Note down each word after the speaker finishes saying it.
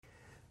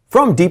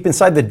From deep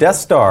inside the Death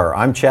Star,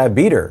 I'm Chad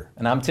Beater.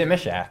 And I'm Tim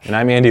Ishak. And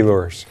I'm Andy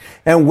Lures.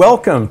 And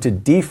welcome to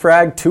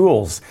Defrag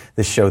Tools,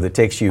 the show that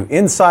takes you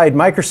inside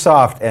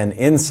Microsoft and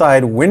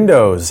inside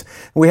Windows.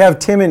 We have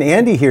Tim and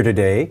Andy here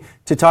today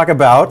to talk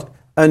about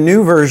a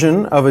new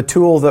version of a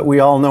tool that we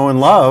all know and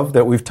love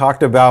that we've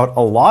talked about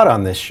a lot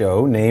on this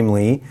show,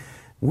 namely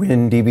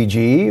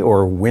WinDbg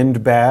or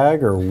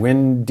WinDbg or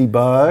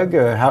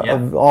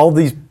WinDbg. All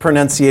these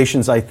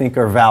pronunciations I think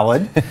are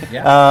valid.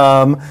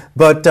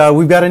 But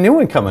we've got a new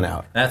one coming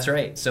out. That's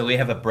right. So we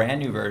have a brand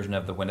new version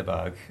of the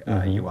WinDbg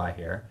UI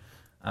here.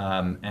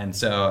 And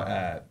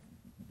so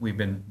we've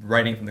been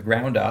writing from the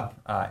ground up.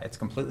 It's a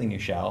completely new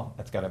shell.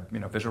 It's got a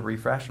visual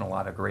refresh and a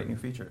lot of great new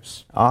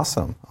features.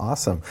 Awesome.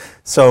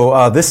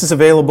 So this is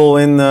available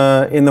in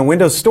the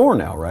Windows Store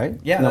now, right?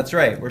 Yeah, that's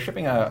right. We're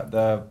shipping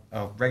a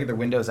regular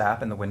Windows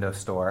app in the Windows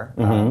Store,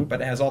 but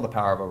it has all the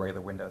power of a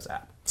regular Windows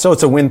app. So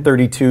it's a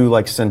Win32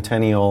 like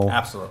Centennial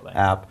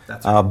app.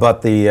 That's right.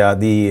 But the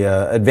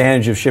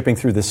advantage of shipping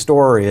through the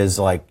store is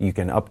like you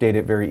can update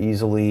it very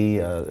easily.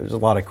 There's a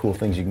lot of cool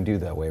things you can do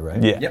that way,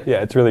 right?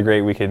 Yeah, it's really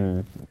great. We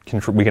can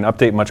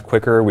update much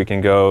quicker. We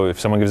can go,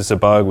 if someone gives us a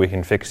bug, we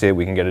can fix it.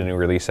 We can get a new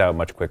release out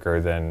much quicker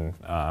than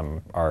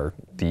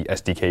the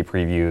SDK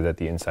preview,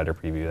 the insider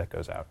preview that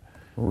goes out.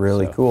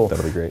 Really cool.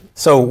 That'll be great.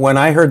 So when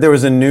I heard there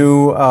was a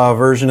new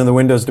version of the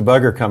Windows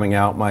Debugger coming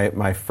out,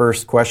 my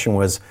first question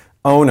was,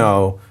 oh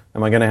no,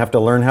 am I going to have to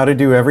learn how to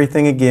do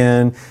everything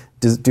again?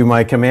 Do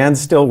my commands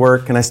still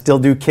work? Can I still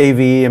do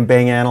KV and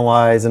bang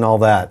analyze and all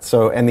that?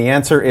 And the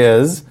answer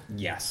is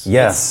yes.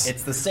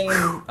 It's the same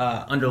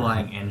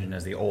underlying engine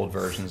as the old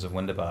versions of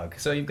WinDbg.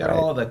 So you've got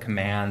all the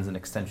commands and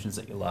extensions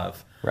that you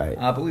love. Right.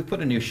 But we've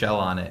put a new shell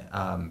on it,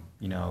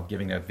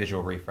 giving a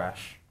visual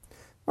refresh.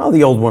 Well,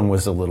 the old one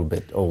was a little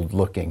bit old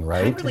looking,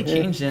 right? It hasn't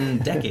really changed in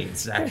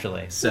decades,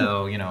 actually.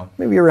 So,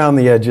 maybe around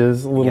the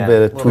edges, a little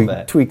bit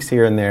of tweaks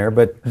here and there,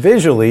 but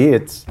visually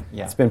it's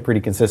been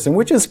pretty consistent,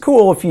 which is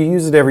cool if you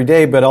use it every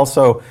day, but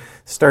also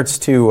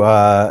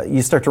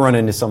you start to run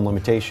into some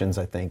limitations,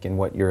 I think, in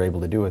what you're able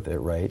to do with it,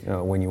 right?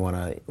 When you want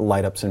to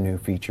light up some new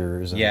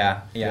features.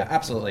 Yeah,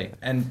 absolutely.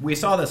 And we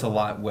saw this a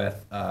lot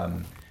with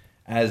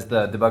as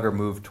the debugger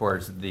moved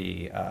towards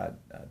the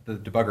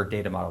debugger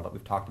data model that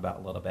we've talked about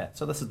a little bit.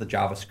 So this is the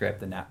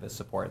JavaScript and NatVis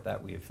support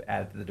that we've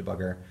added to the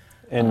debugger.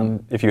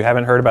 And if you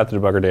haven't heard about the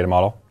debugger data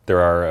model, there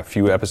are a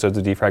few episodes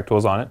of Defrag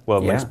Tools on it. Well,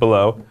 links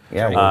below.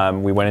 Yeah,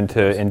 we went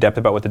in depth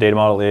about what the data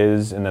model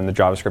is and then the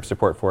JavaScript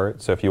support for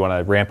it. So if you want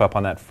to ramp up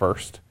on that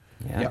first,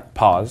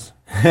 pause,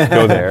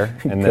 go there,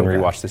 and then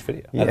rewatch this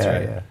video. That's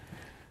right. Yeah.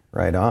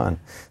 Right on.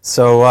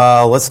 So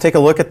let's take a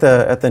look at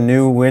the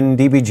new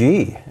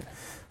WinDbg.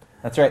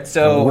 That's right.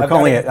 So we're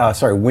calling it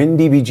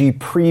WinDbg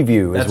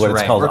Preview is what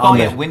it's called. We're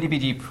calling it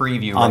WinDbg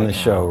Preview on the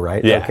show,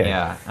 right? Yeah. Okay.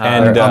 Yeah.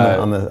 And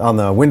on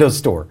the Windows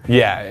Store.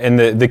 Yeah, and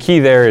the key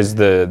there is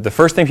the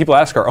first thing people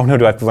ask are, oh no,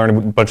 do I have to learn a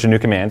bunch of new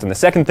commands? And the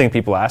second thing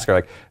people ask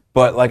are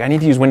but I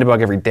need to use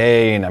WinDbg every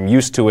day and I'm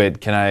used to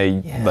it. Can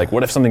I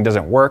what if something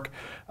doesn't work?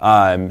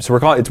 So we're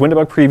calling it's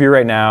WinDbg Preview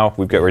right now.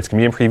 It's going to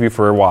be in preview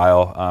for a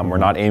while. We're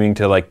not aiming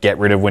to get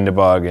rid of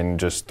WinDbg and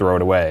just throw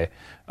it away.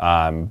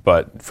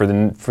 But for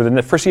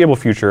the foreseeable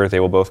future,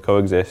 they will both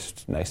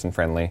coexist, nice and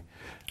friendly,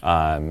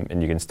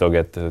 and you can still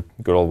get the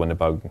good old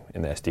WinDbg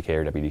in the SDK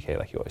or WDK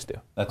like you always do.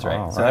 That's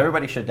right. So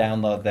everybody should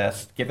download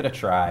this, give it a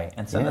try,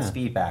 and send us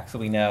feedback so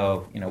we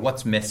know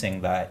what's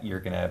missing that you're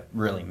going to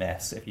really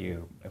miss if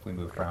we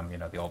move from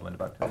the old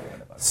WinDbg to the new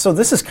WinDbg. So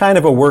this is kind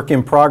of a work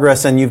in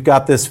progress, and you've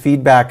got this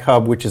feedback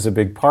hub, which is a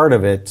big part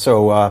of it.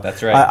 So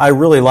that's right. I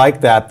really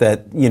like that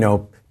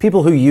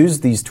people who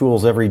use these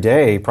tools every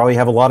day probably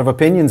have a lot of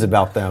opinions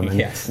about them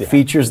and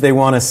features they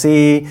want to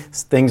see,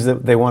 things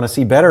that they want to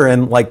see better.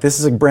 And this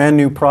is a brand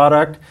new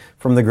product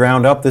from the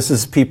ground up. This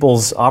is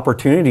people's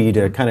opportunity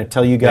to kind of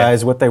tell you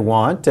guys what they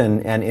want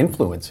and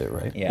influence it,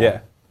 right? Yeah.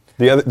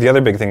 The other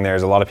big thing there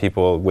is a lot of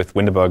people with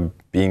WinDbg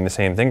being the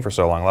same thing for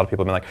so long. A lot of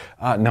people have been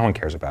like, no one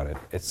cares about it.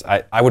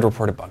 I would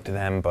report a bug to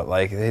them, but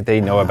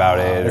they know about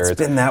it. It's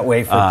been that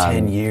way for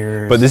 10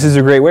 years. But this is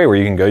a great way where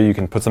you can go. You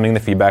can put something in the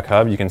feedback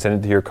hub. You can send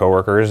it to your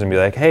coworkers and be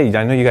like, hey,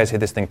 I know you guys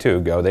hit this thing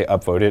too. Go. They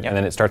upvote it, and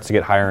then it starts to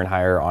get higher and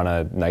higher on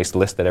a nice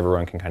list that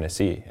everyone can kind of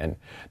see. And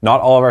not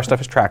all of our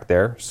stuff is tracked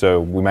there, so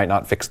we might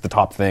not fix the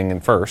top thing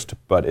first,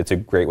 but it's a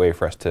great way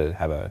for us to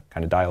have a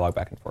kind of dialogue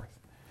back and forth.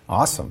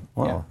 Awesome.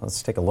 Well,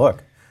 let's take a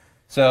look.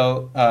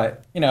 So,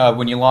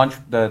 when you launch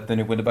the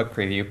new WinDbg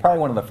Preview, probably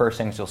one of the first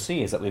things you'll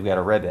see is that we've got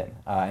a ribbon.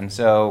 And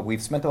so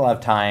we've spent a lot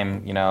of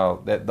time,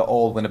 the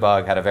old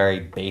WinDbg had a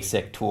very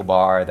basic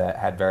toolbar that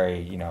had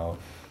very,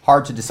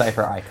 hard to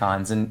decipher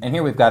icons. And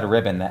here we've got a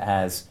ribbon that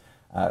has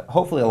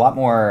hopefully a lot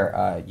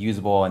more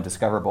usable and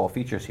discoverable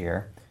features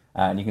here.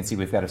 And you can see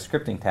we've got a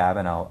scripting tab,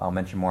 and I'll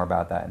mention more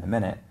about that in a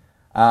minute.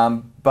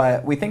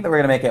 But we think that we're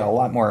going to make it a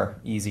lot more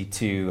easy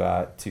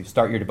to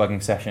start your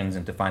debugging sessions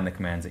and to find the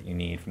commands that you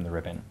need from the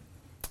ribbon.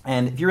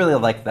 And if you really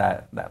like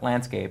that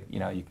landscape,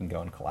 you can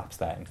go and collapse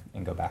that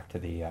and go back to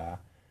the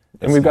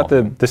and we've got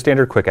the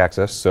standard quick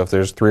access. So if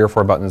there's 3 or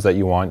 4 buttons that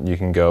you want, you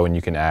can go and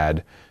you can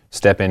add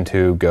step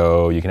into,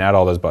 go. You can add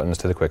all those buttons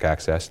to the quick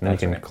access, and then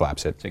That's you can right.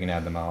 collapse it. So you can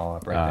add them all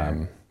up right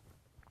there.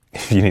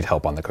 If you need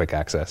help on the quick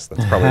access,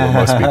 that's probably what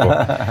most people.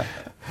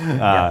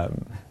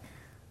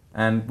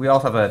 And we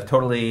also have a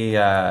totally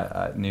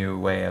new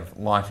way of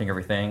launching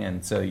everything.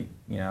 And so,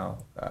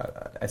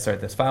 I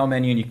start this file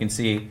menu, and you can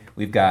see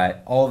we've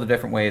got all the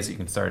different ways that you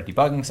can start a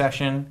debugging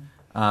session,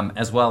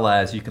 as well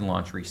as you can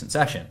launch recent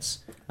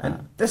sessions.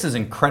 And this is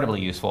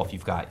incredibly useful if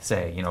you've got,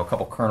 say, a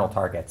couple kernel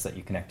targets that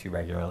you connect to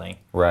regularly.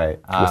 Right.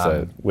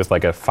 With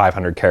like a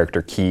 500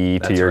 character key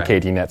to your right.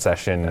 KDNet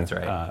session. That's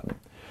right.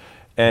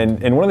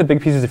 And one of the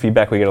big pieces of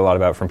feedback we get a lot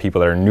about from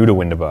people that are new to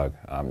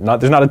WinDbg,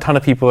 there's not a ton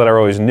of people that are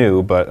always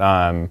new, but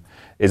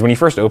is when you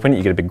first open it,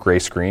 you get a big gray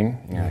screen.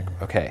 And you're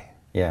like, okay,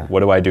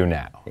 what do I do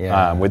now?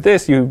 Yeah. With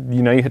this, you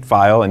hit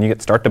File and you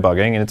get Start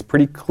Debugging, and it's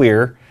pretty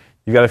clear.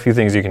 You've got a few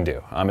things you can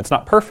do. It's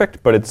not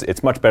perfect, but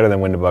it's much better than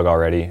WinDbg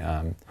already.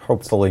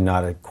 Hopefully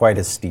not quite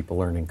as steep a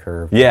learning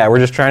curve. Yeah, we're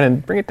just trying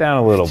to bring it down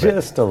a little bit.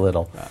 Just a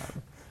little.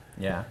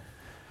 Yeah.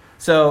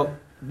 So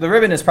the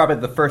ribbon is probably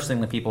the first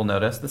thing that people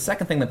notice. The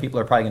second thing that people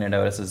are probably going to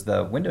notice is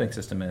the windowing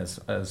system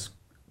has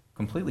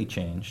completely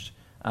changed,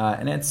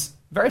 and it's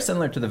very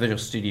similar to the Visual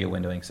Studio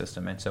windowing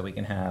system. And so we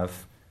can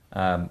have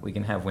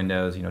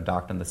windows,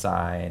 docked on the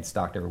sides,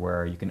 docked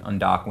everywhere. You can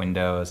undock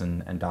windows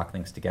and dock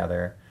things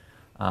together,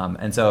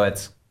 and so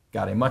it's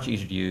got a much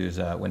easier to use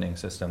windowing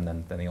system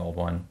than the old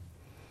one.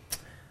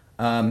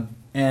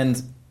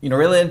 And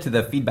related to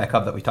the feedback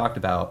hub that we talked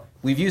about,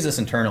 we've used this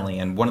internally,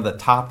 and one of the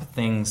top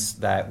things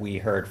that we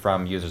heard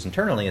from users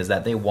internally is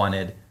that they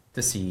wanted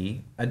to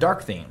see a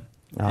dark theme.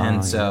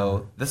 And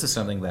so this is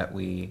something that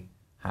we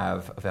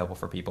have available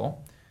for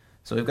people.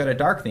 So we've got a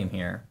dark theme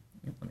here.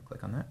 Let me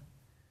click on that.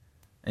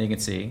 And you can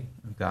see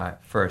we've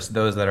got, first,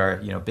 those that are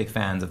big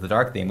fans of the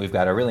dark theme, we've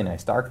got a really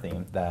nice dark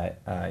theme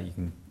that you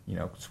can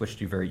switch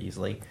to very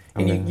easily.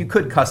 And you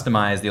could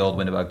customize the old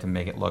WinDbg to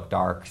make it look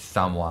dark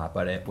somewhat,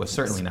 but it was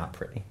certainly not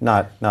pretty.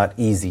 Not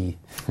easy.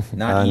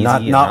 Not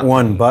easy. Not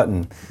one pretty.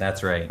 Button.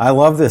 That's right. I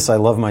love this. I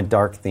love my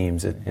dark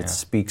themes. It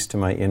speaks to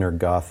my inner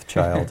goth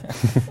child.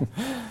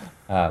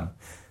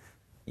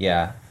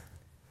 Yeah.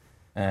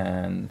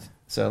 And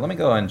so let me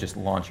go and just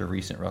launch a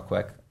recent real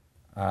quick.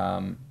 So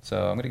I'm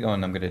going to go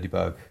and I'm going to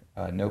debug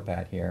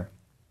Notepad here.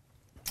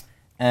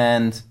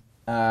 And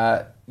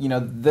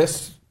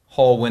this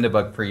whole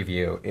WinDbg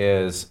preview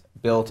is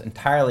built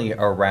entirely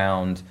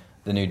around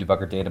the new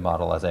debugger data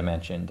model, as I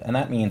mentioned. And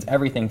that means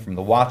everything from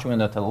the watch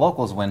window to the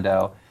locals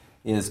window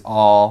is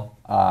all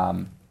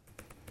the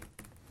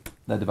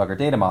debugger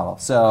data model.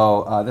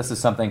 So this is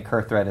something,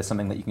 curthread is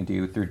something that you can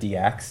do through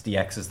dx.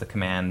 Dx is the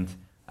command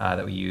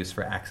that we use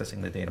for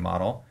accessing the data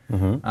model.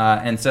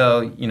 And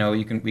so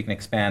we can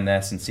expand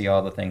this and see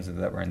all the things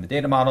that were in the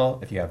data model.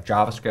 If you have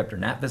JavaScript or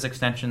NatVis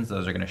extensions,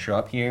 those are going to show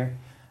up here,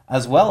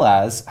 as well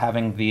as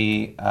having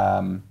the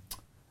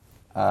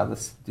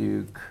let's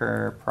do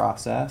cur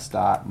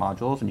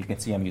process.modules, and you can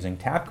see I'm using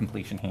tab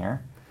completion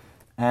here.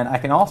 And I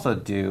can also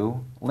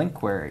do link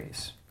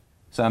queries.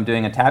 So I'm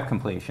doing a tab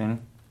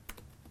completion,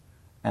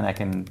 and I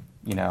can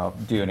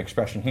do an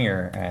expression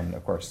here, and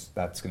of course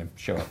that's going to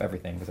show up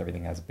everything because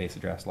everything has a base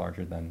address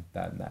larger than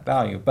that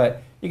value.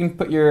 But you can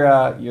put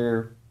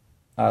your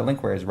link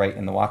queries right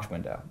in the watch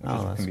window,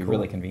 which can be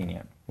really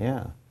convenient.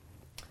 Yeah.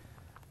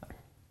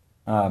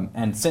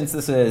 And since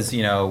this is,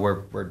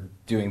 we're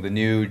doing the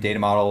new data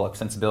model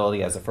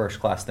extensibility as a first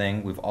class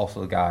thing, we've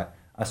also got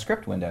a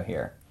script window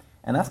here.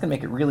 And that's going to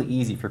make it really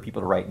easy for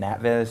people to write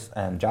NatVis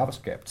and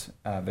JavaScript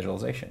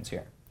visualizations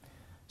here.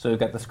 So we've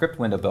got the script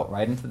window built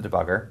right into the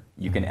debugger.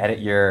 You can edit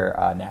your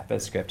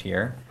NatVis script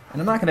here.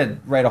 And I'm not going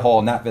to write a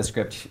whole NatVis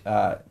script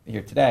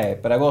here today,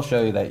 but I will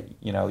show you that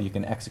you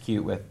can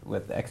execute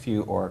with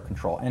execute or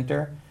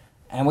Control-Enter.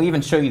 And we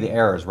even show you the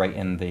errors right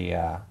in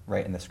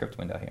the script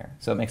window here.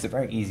 So it makes it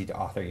very easy to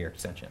author your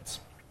extensions.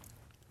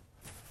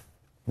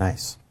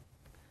 Nice.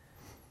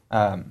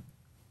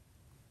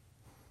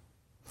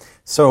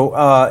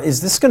 So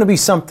is this going to be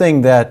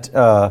something that,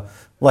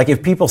 like,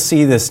 if people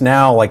see this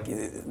now, like,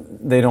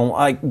 they don't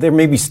like, there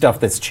may be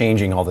stuff that's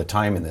changing all the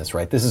time in this,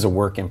 right? This is a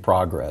work in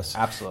progress.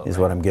 Absolutely. Is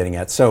what I'm getting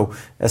at. So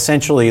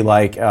essentially,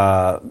 like,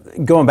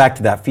 going back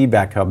to that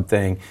feedback hub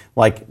thing,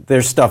 like,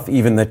 there's stuff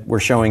even that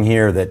we're showing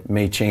here that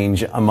may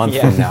change a month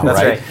from now,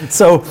 right?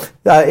 So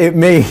it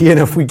may,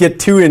 if we get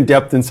too in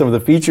depth in some of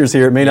the features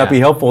here, it may not be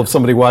helpful if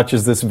somebody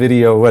watches this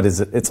video. What is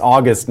it? It's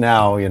August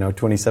now,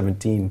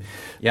 2017.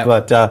 Yep.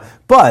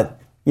 But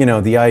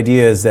the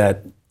idea is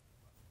that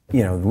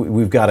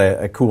we've got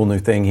a cool new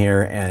thing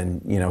here,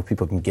 and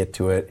people can get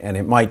to it, and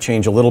it might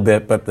change a little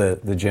bit, but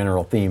the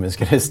general theme is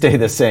going to stay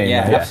the same.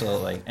 Yeah, right?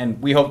 absolutely. And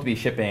we hope to be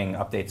shipping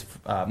updates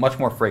much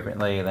more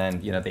frequently than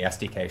the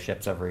SDK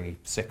ships every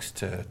 6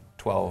 to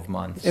 12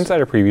 months.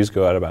 Insider previews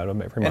go out about every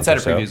month.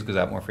 Insider previews goes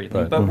out more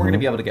frequently, but we're going to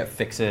be able to get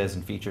fixes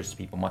and features to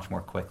people much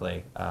more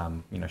quickly.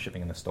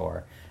 Shipping in the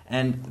store.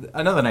 And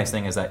another nice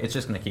thing is that it's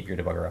just going to keep your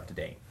debugger up to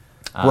date.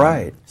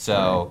 Right.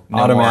 So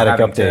right. Automatic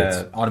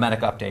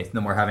updates.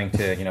 No more having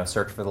to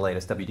search for the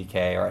latest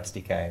WDK or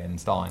SDK and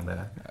installing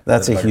the.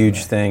 That's a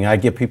huge thing. I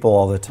get people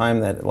all the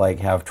time that like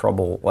have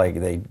trouble. Like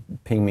they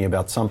ping me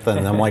about something,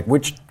 and I'm like,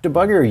 "Which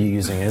debugger are you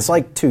using?" And it's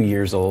like 2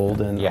 years old,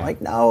 and I'm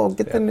like, "No,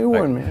 get the new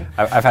one, man."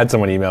 I've had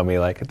someone email me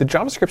like, "The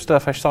JavaScript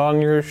stuff I saw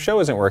on your show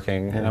isn't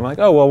working," and I'm like,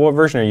 "Oh well, what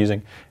version are you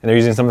using?" And they're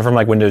using something from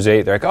like Windows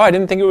 8. They're like, "Oh, I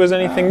didn't think it was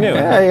anything new."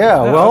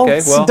 Yeah. Well,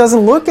 it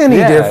doesn't look any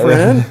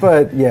different,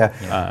 but yeah.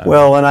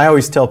 Well, and I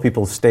always tell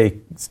people stay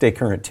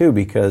current too,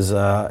 because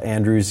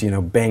Andrew's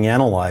Bang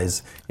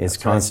Analyze is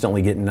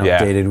constantly getting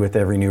updated with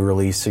every new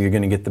release, so you're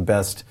going to get the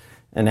best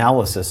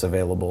analysis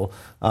available.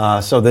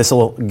 So this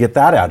will get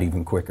that out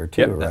even quicker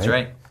too, right? That's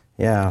right.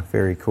 Yeah,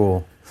 very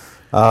cool.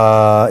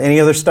 Any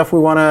other stuff we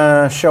want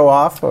to show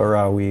off,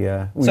 or we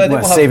want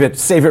to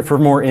save it for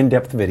more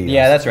in-depth videos?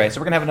 Yeah, that's right.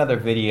 So we're gonna have another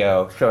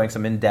video showing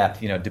some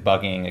in-depth,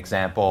 debugging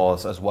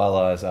examples, as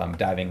well as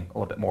diving a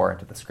little bit more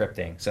into the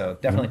scripting. So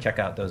definitely check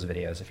out those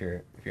videos if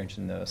you're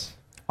interested in those.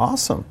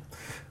 Awesome.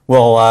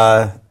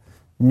 Well,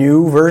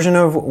 new version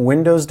of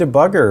Windows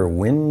Debugger,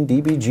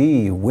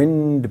 WinDbg,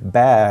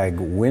 WinDbg,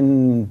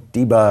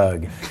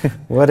 WinDbg,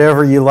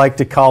 whatever you like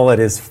to call it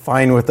is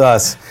fine with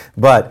us.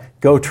 But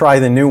go try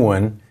the new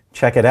one.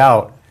 Check it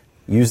out.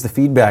 Use the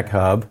feedback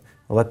hub.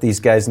 Let these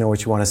guys know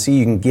what you want to see.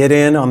 You can get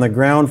in on the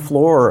ground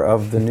floor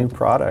of the new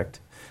product.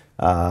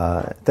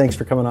 Thanks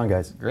for coming on,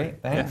 guys.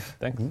 Great. Thanks.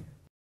 Yeah, thanks.